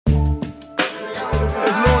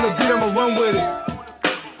I'ma run with it.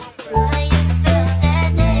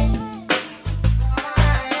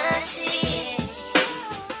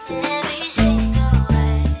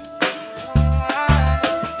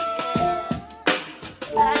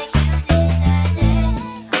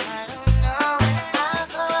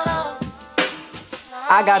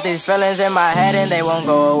 I got these feelings in my head and they won't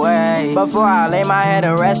go away. Before I lay my head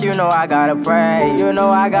to rest, you know I gotta pray. You know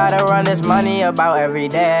I gotta run this money about every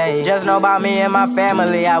day. Just know about me and my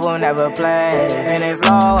family, I will never play. And if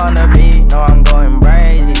low on the beat, know I'm going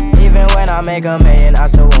crazy. Even when I make a million, I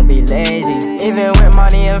still won't be lazy. Even with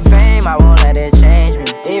money and fame, I won't let it change me.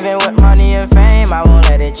 Even with money and fame, I won't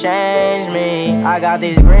let it change me. I got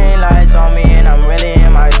these green lights on me and I'm really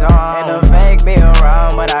in my zone. And the fake be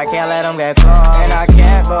around, but I can't let them get close. And I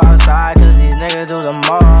can't go outside cause these niggas do the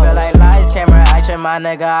most. Feel like lights, camera, action, my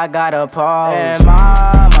nigga, I gotta pause. And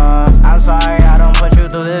mama, I'm sorry I don't put you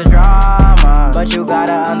through this drama, but you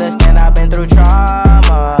gotta understand I've been through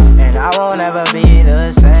trauma, and I won't ever be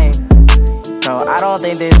the same. No, I don't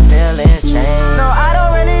think this feeling's changed. No, I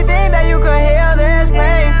don't really think that you could heal this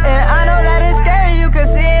pain. And I know that it's scary, you can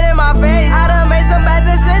see it in my face. I done made some bad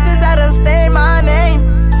decisions that done stained my name.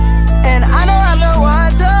 And I know I'm the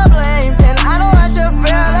one to blame, and I know I should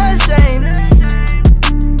feel ashamed.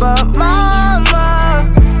 But mama,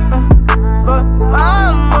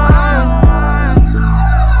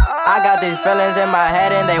 I got these feelings in my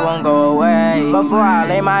head and they won't go away. Before I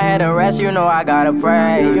lay my head to rest, you know I gotta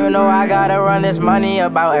pray. You know I gotta run this money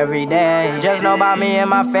about every day. Just know about me and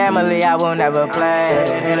my family, I will never play.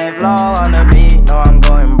 And if low on the beat, know I'm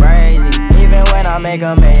going crazy. Even when I make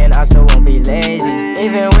a million, I still won't be lazy.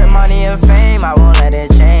 Even with money and fame, I won't let it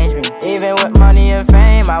change me. Even with money and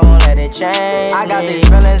fame, I won't let it change me. I got these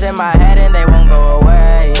feelings in my head and they won't go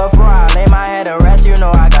away. Before I lay my head to rest, you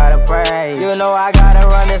know I gotta pray. You know I gotta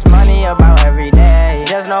run this money about every day.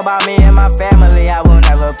 Just know about me and my family, I will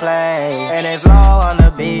never play. And if low on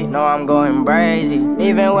the beat, know I'm going crazy.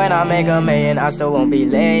 Even when I make a million, I still won't be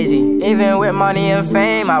lazy. Even with money and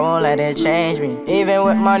fame, I won't let it change me. Even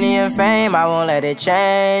with money and fame, I won't let it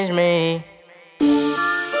change me.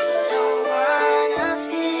 Don't wanna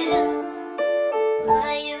feel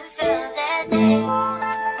why you